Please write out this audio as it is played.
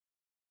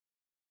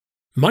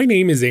My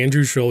name is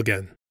Andrew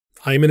Shulgin.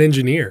 I'm an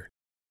engineer.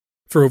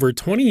 For over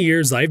 20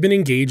 years, I've been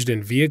engaged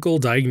in vehicle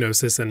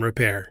diagnosis and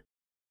repair.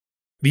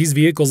 These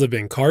vehicles have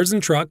been cars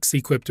and trucks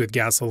equipped with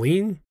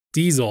gasoline,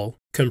 diesel,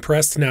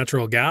 compressed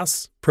natural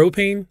gas,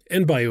 propane,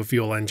 and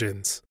biofuel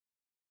engines.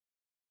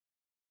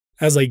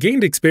 As I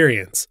gained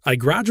experience, I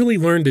gradually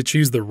learned to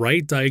choose the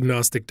right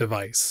diagnostic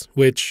device,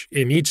 which,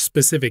 in each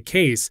specific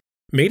case,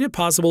 made it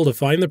possible to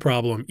find the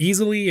problem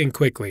easily and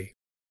quickly.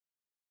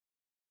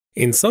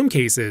 In some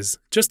cases,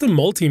 just a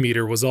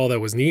multimeter was all that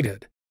was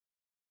needed.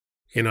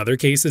 In other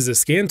cases, a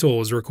scan tool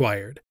was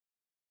required.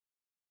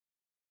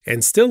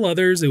 And still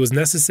others, it was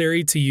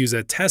necessary to use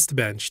a test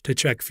bench to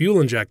check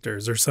fuel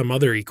injectors or some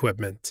other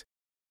equipment.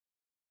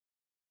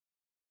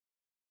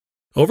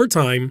 Over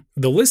time,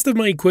 the list of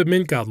my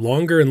equipment got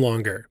longer and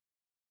longer.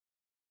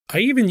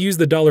 I even use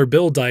the dollar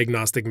bill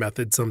diagnostic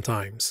method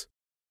sometimes.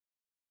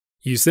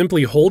 You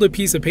simply hold a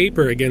piece of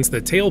paper against the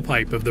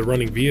tailpipe of the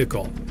running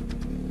vehicle.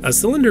 A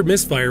cylinder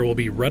misfire will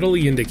be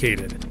readily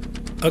indicated.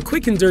 A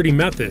quick and dirty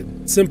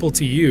method, simple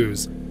to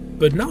use,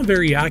 but not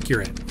very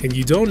accurate, and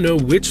you don't know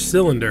which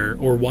cylinder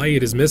or why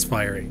it is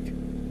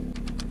misfiring.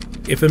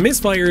 If a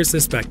misfire is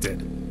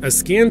suspected, a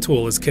scan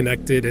tool is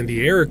connected and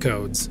the error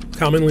codes,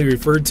 commonly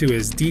referred to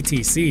as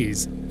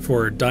DTCs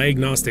for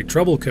diagnostic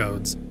trouble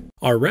codes,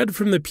 are read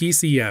from the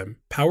PCM,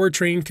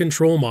 Powertrain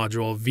Control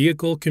Module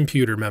Vehicle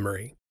Computer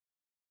Memory.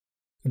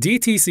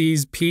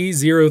 DTCs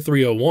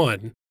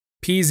P0301,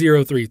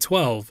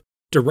 P0312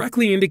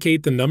 directly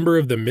indicate the number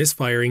of the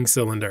misfiring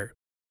cylinder.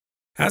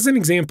 As an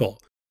example,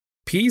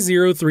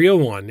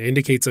 P0301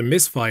 indicates a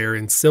misfire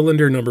in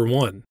cylinder number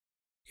 1,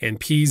 and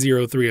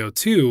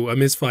P0302 a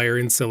misfire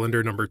in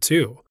cylinder number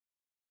 2.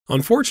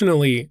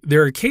 Unfortunately,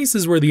 there are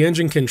cases where the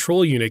engine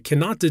control unit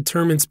cannot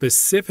determine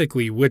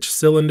specifically which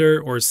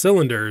cylinder or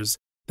cylinders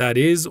that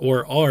is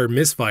or are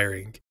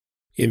misfiring.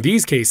 In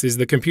these cases,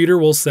 the computer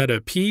will set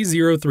a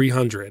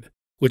P0300,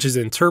 which is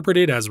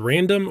interpreted as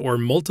random or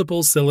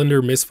multiple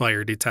cylinder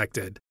misfire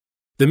detected.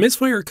 The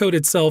misfire code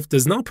itself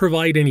does not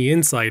provide any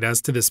insight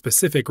as to the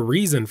specific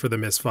reason for the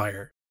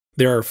misfire.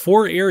 There are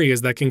 4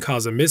 areas that can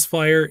cause a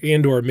misfire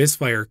and/or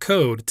misfire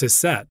code to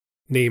set,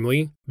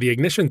 namely the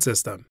ignition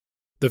system,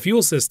 the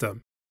fuel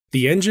system,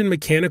 the engine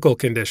mechanical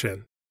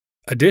condition.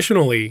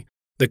 Additionally,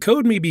 the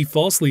code may be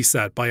falsely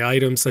set by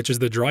items such as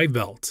the drive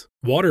belt,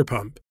 water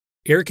pump,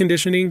 air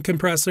conditioning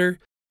compressor,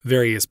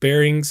 various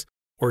bearings,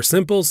 or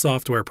simple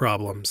software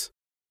problems.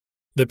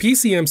 The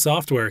PCM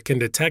software can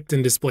detect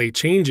and display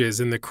changes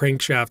in the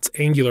crankshaft's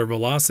angular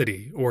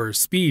velocity, or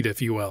speed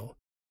if you will.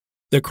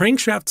 The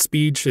crankshaft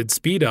speed should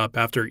speed up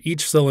after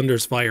each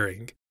cylinder's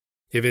firing.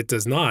 If it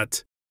does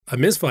not, a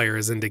misfire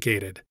is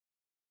indicated.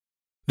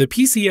 The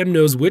PCM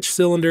knows which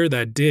cylinder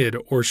that did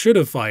or should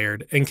have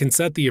fired and can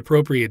set the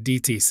appropriate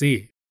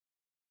DTC.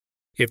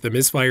 If the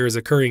misfire is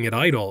occurring at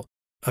idle,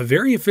 a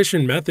very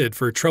efficient method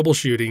for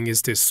troubleshooting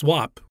is to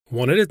swap,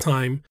 one at a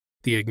time,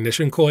 the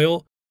ignition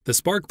coil, the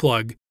spark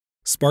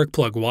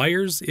plug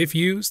wires if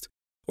used,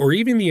 or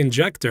even the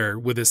injector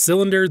with a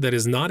cylinder that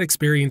is not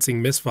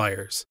experiencing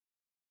misfires.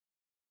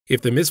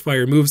 If the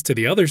misfire moves to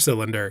the other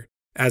cylinder,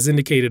 as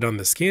indicated on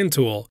the scan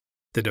tool,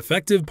 the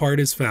defective part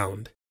is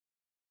found.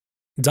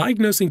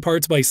 Diagnosing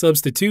parts by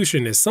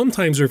substitution is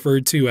sometimes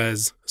referred to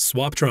as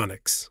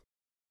swaptronics.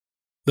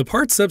 The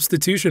part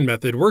substitution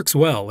method works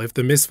well if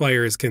the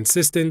misfire is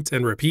consistent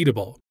and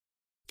repeatable.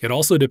 It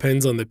also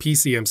depends on the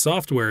PCM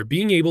software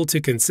being able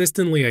to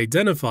consistently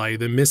identify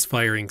the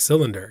misfiring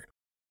cylinder,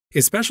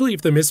 especially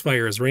if the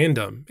misfire is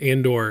random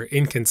and/or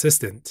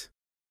inconsistent.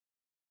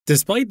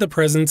 Despite the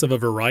presence of a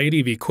variety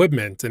of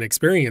equipment and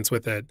experience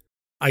with it,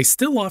 I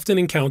still often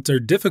encounter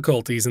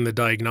difficulties in the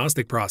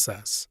diagnostic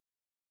process.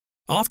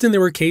 Often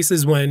there were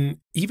cases when,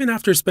 even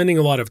after spending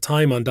a lot of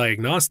time on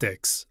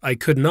diagnostics, I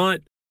could not,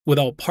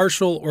 without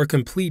partial or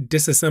complete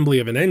disassembly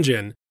of an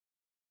engine,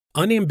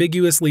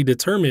 unambiguously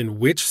determine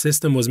which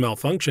system was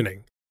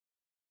malfunctioning.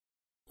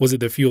 Was it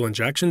the fuel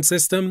injection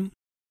system,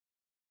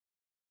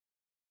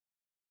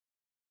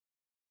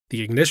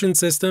 the ignition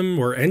system,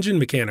 or engine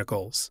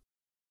mechanicals?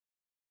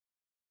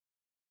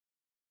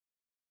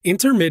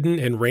 Intermittent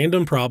and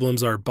random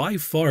problems are by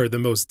far the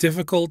most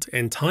difficult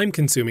and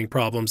time-consuming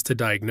problems to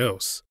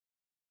diagnose.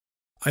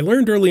 I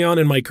learned early on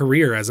in my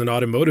career as an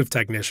automotive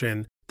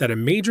technician that a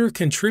major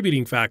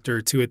contributing factor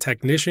to a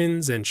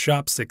technician's and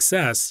shop's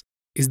success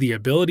is the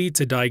ability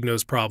to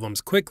diagnose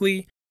problems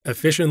quickly,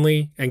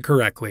 efficiently, and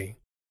correctly.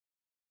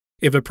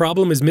 If a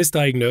problem is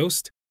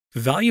misdiagnosed,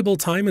 valuable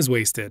time is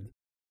wasted,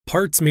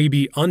 parts may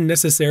be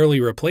unnecessarily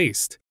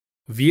replaced,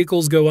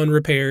 vehicles go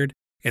unrepaired,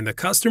 and the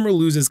customer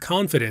loses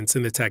confidence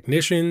in the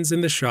technician's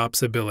and the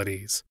shop's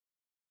abilities.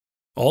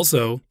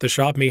 Also, the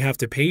shop may have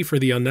to pay for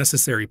the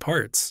unnecessary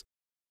parts.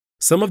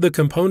 Some of the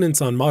components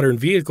on modern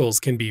vehicles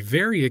can be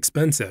very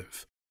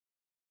expensive.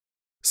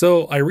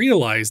 So I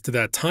realized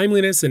that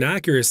timeliness and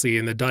accuracy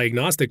in the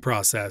diagnostic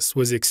process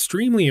was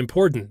extremely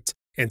important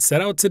and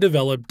set out to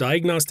develop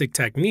diagnostic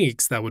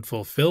techniques that would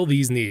fulfill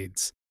these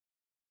needs.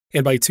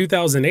 And by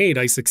 2008,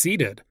 I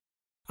succeeded.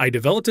 I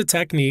developed a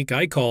technique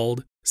I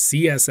called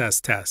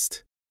CSS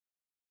test.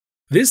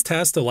 This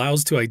test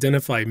allows to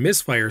identify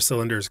misfire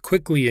cylinders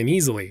quickly and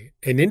easily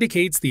and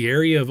indicates the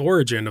area of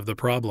origin of the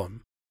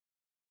problem.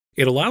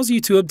 It allows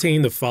you to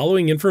obtain the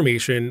following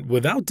information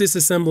without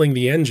disassembling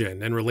the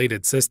engine and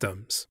related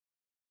systems.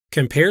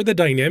 Compare the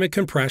dynamic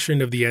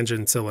compression of the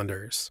engine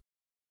cylinders.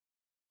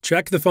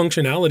 Check the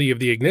functionality of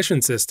the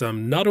ignition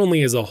system not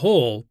only as a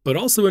whole, but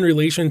also in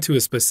relation to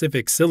a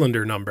specific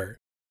cylinder number.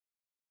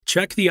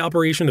 Check the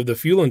operation of the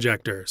fuel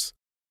injectors.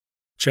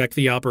 Check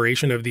the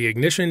operation of the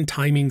ignition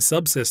timing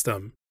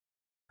subsystem.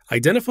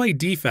 Identify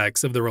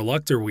defects of the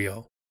reluctor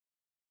wheel.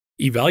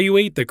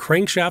 Evaluate the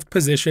crankshaft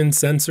position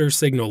sensor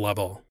signal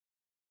level.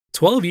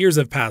 12 years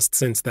have passed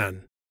since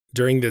then.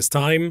 During this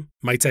time,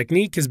 my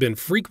technique has been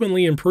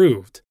frequently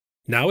improved.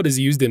 Now it is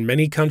used in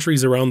many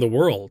countries around the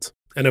world,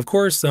 and of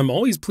course, I'm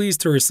always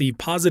pleased to receive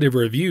positive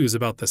reviews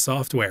about the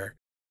software.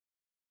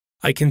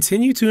 I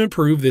continue to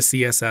improve the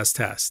CSS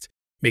test,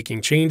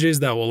 making changes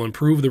that will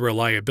improve the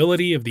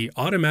reliability of the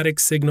automatic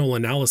signal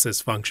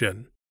analysis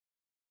function.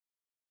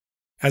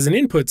 As an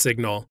input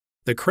signal,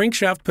 the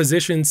crankshaft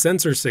position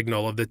sensor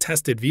signal of the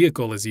tested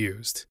vehicle is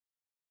used.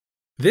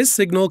 This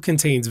signal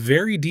contains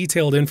very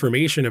detailed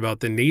information about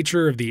the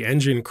nature of the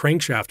engine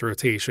crankshaft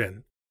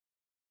rotation.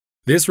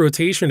 This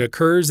rotation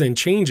occurs and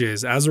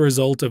changes as a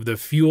result of the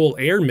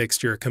fuel-air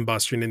mixture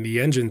combustion in the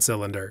engine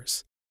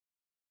cylinders.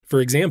 For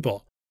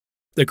example,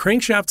 the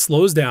crankshaft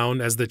slows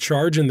down as the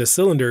charge in the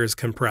cylinder is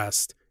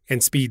compressed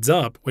and speeds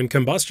up when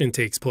combustion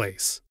takes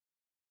place.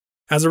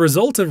 As a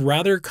result of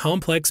rather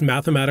complex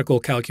mathematical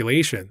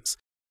calculations,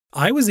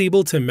 I was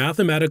able to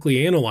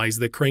mathematically analyze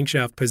the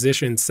crankshaft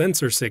position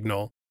sensor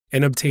signal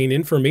and obtain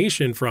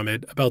information from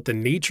it about the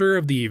nature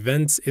of the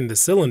events in the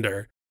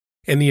cylinder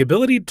and the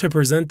ability to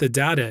present the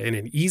data in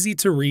an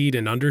easy-to-read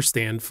and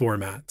understand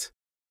format.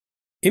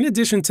 In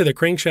addition to the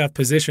crankshaft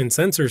position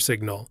sensor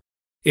signal,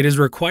 it is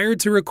required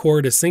to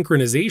record a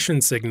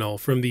synchronization signal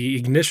from the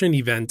ignition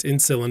event in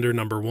cylinder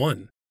number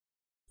 1.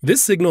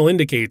 This signal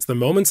indicates the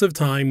moments of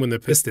time when the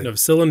piston of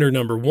cylinder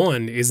number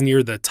 1 is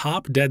near the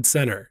top dead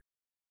center,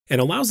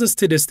 and allows us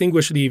to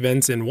distinguish the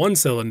events in one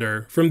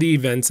cylinder from the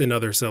events in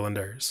other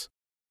cylinders.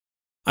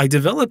 I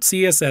developed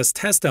CSS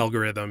test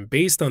algorithm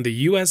based on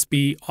the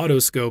USB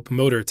Autoscope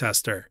motor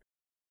tester.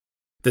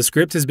 The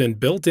script has been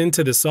built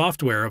into the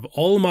software of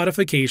all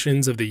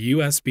modifications of the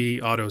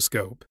USB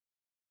Autoscope.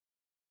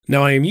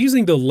 Now I am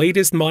using the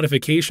latest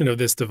modification of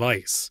this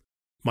device.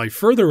 My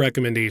further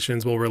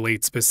recommendations will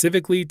relate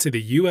specifically to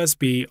the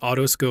USB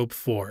Autoscope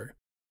 4.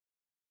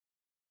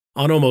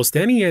 On almost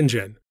any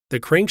engine, the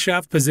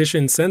crankshaft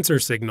position sensor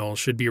signal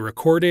should be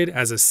recorded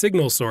as a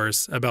signal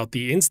source about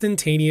the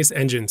instantaneous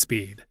engine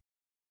speed.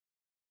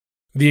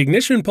 The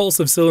ignition pulse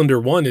of cylinder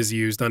 1 is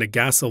used on a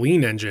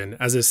gasoline engine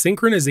as a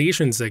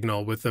synchronization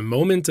signal with the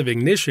moment of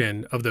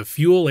ignition of the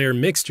fuel-air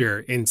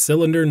mixture in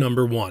cylinder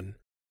number 1.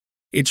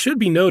 It should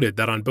be noted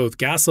that on both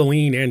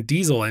gasoline and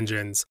diesel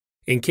engines,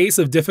 in case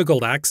of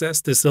difficult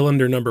access to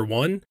cylinder number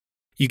 1,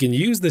 you can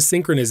use the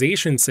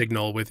synchronization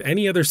signal with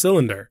any other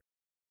cylinder.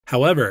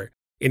 However,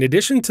 in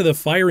addition to the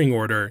firing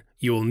order,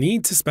 you will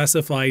need to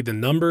specify the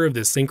number of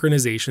the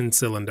synchronization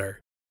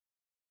cylinder.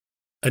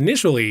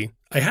 Initially,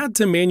 I had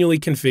to manually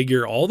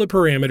configure all the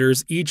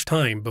parameters each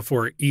time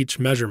before each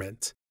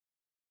measurement.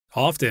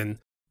 Often,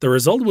 the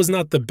result was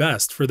not the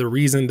best for the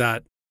reason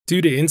that, due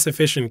to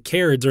insufficient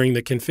care during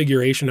the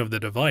configuration of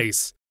the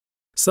device,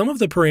 some of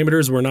the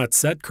parameters were not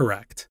set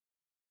correct.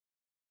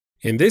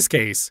 In this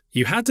case,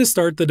 you had to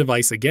start the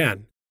device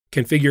again,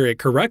 configure it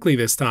correctly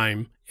this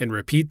time, and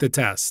repeat the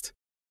test.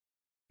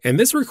 And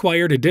this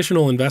required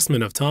additional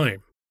investment of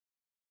time.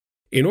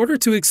 In order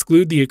to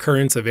exclude the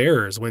occurrence of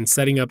errors when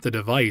setting up the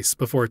device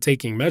before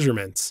taking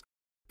measurements,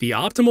 the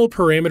optimal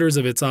parameters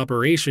of its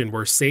operation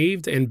were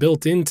saved and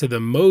built into the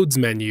Modes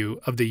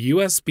menu of the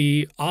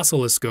USB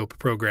Autoscope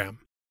program.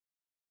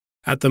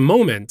 At the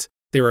moment,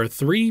 there are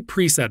 3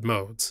 preset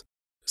modes: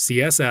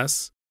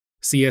 CSS,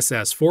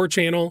 CSS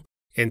 4-channel,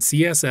 and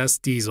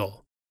CSS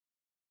Diesel.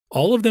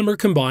 All of them are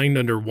combined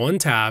under one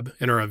tab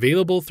and are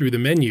available through the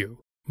menu,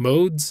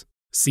 Modes,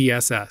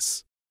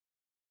 CSS.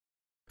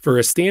 For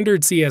a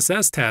standard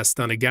CSS test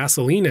on a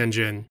gasoline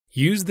engine,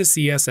 use the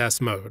CSS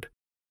mode.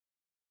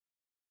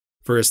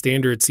 For a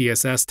standard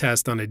CSS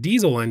test on a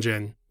diesel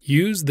engine,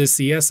 use the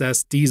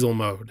CSS Diesel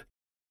mode.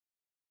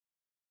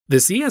 The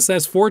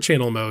CSS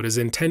 4-channel mode is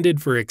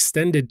intended for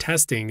extended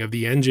testing of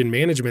the engine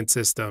management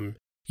system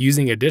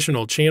using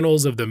additional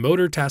channels of the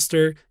motor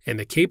tester and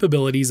the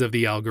capabilities of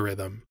the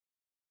algorithm.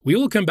 We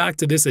will come back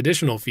to this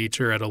additional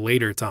feature at a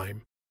later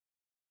time.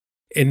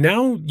 And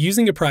now,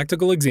 using a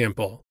practical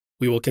example,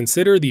 we will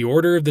consider the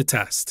order of the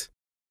test.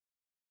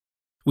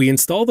 We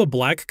install the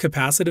black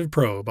capacitive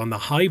probe on the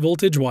high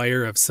voltage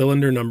wire of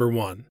cylinder number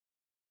 1.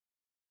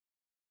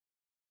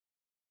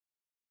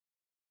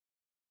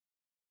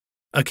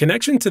 A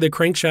connection to the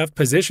crankshaft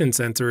position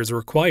sensor is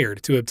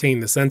required to obtain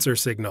the sensor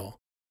signal.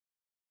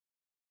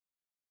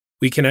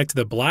 We connect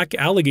the black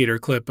alligator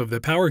clip of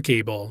the power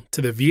cable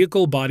to the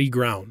vehicle body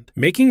ground.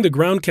 Making the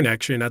ground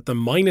connection at the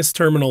minus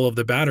terminal of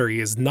the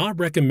battery is not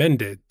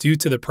recommended due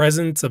to the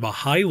presence of a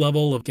high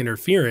level of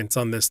interference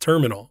on this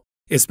terminal,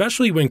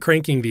 especially when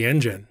cranking the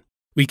engine.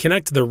 We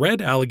connect the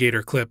red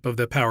alligator clip of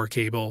the power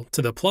cable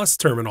to the plus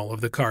terminal of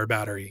the car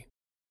battery.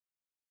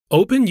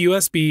 Open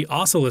USB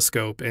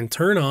Autoscope and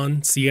turn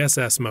on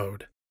CSS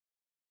mode.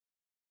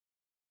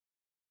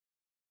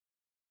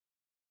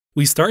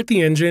 We start the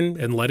engine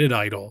and let it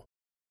idle.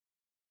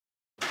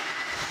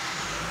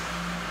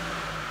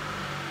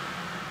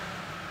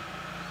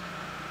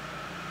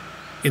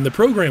 In the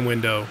program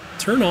window,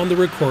 turn on the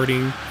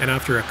recording and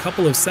after a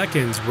couple of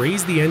seconds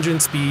raise the engine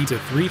speed to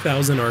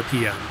 3000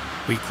 RPM.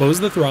 We close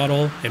the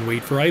throttle and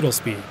wait for idle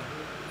speed.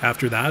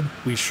 After that,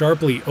 we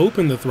sharply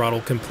open the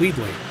throttle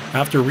completely.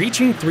 After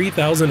reaching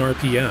 3000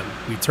 RPM,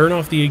 we turn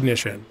off the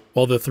ignition,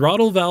 while the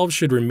throttle valve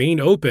should remain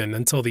open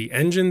until the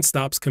engine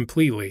stops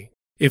completely.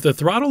 If the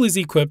throttle is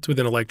equipped with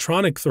an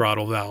electronic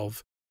throttle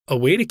valve, a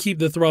way to keep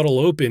the throttle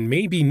open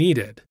may be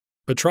needed,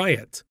 but try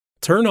it.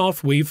 Turn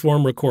off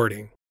waveform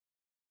recording.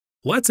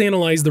 Let's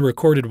analyze the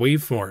recorded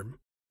waveform.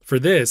 For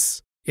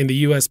this, in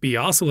the USB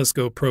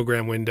Autoscope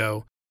program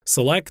window,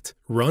 select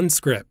Run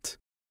Script.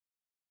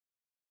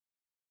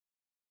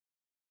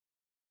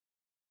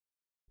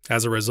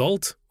 As a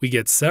result, we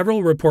get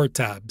several report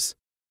tabs.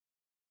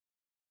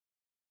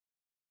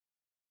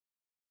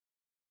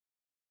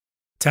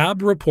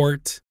 Tab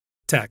Report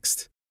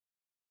Text.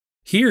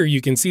 Here you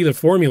can see the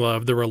formula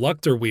of the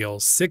reluctor wheel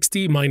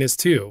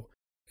 60-2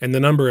 and the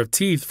number of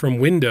teeth from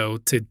window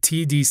to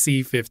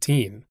TDC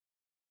 15.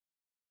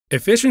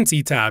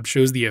 Efficiency tab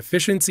shows the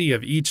efficiency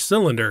of each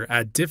cylinder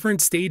at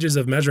different stages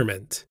of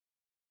measurement.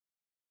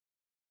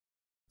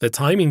 The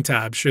timing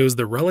tab shows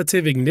the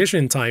relative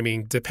ignition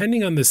timing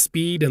depending on the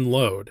speed and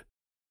load.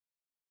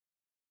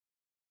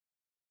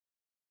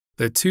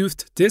 The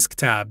toothed disc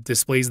tab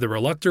displays the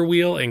reluctor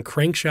wheel and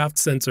crankshaft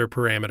sensor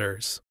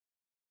parameters.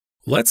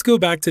 Let's go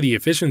back to the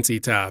efficiency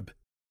tab.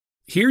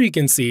 Here you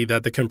can see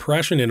that the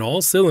compression in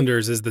all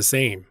cylinders is the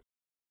same.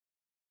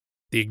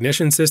 The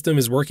ignition system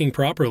is working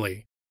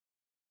properly.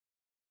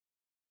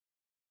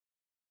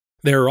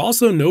 There are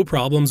also no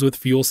problems with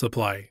fuel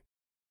supply.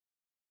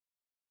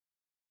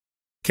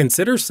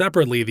 Consider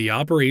separately the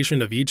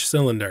operation of each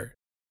cylinder.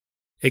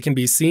 It can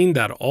be seen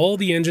that all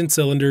the engine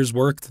cylinders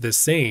worked the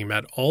same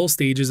at all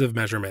stages of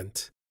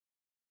measurement.